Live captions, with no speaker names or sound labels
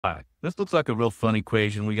All right, this looks like a real fun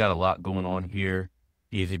equation. We got a lot going on here.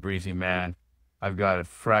 Easy breezy math. I've got a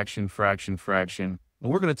fraction, fraction, fraction.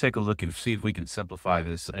 And we're going to take a look and see if we can simplify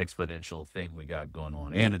this exponential thing we got going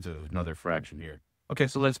on. And it's another fraction here. Okay,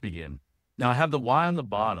 so let's begin. Now I have the y on the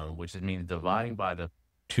bottom, which means dividing by the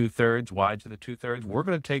 2/3, y to the 2/3. We're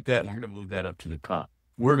going to take that and we're going to move that up to the top.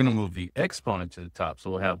 We're going to move the exponent to the top. So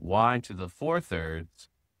we'll have y to the 4/3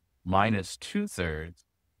 minus 2/3.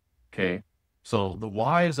 Okay. So the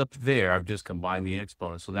y is up there. I've just combined the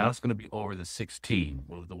exponents. So now it's going to be over the 16.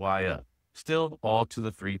 Move the y up. Still all to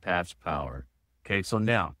the 3/5 power. Okay, so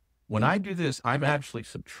now when I do this, I'm actually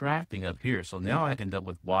subtracting up here. So now I end up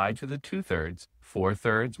with y to the 2/3.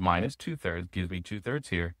 4/3 minus 2/3 gives me 2/3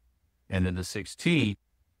 here. And then the 16.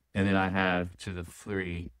 And then I have to the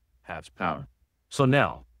 3/5 power. So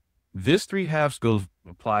now this 3/2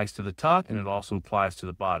 applies to the top and it also applies to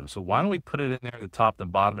the bottom. So why don't we put it in there at the top and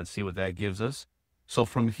the bottom and see what that gives us? So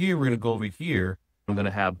from here, we're going to go over here. I'm going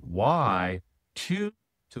to have y 2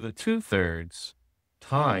 to the 2/3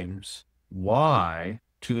 times y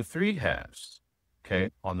to the 3/2.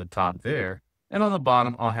 Okay, on the top there. And on the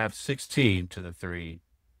bottom, I'll have 16 to the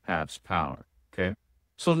 3/2 power. Okay,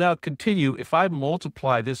 so now continue. If I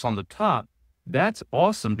multiply this on the top, that's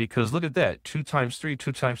awesome because look at that. 2 times 3,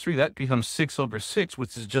 2 times 3, that becomes 6/6,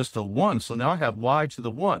 which is just a 1. So now I have y to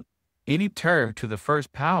the 1. Any term to the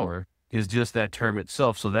first power is just that term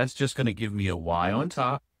itself. So that's just going to give me a y on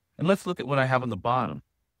top. And let's look at what I have on the bottom.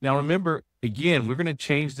 Now remember, again, we're going to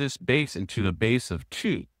change this base into a base of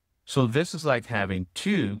 2. So this is like having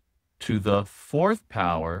 2 to the 4th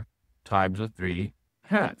power times the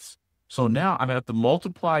 3/2. So now I'm going to have to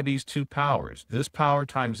multiply these two powers. This power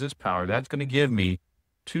times this power, that's going to give me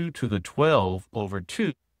 2 to the 12 over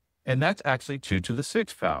 2. And that's actually 2 to the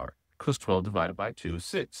 6th power because 12 divided by 2 is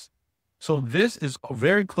 6. So this is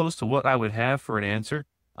very close to what I would have for an answer.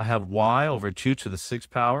 I have y over 2 to the 6th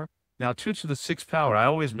power. Now 2 to the 6th power, I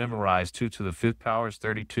always memorize 2 to the 5th power is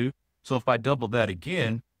 32. So if I double that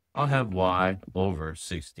again, I'll have y over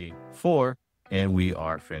 64 and we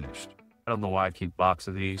are finished. I don't know why I keep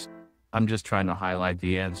boxing these. I'm just trying to highlight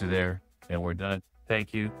the answer there, and we're done.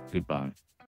 Thank you. Goodbye.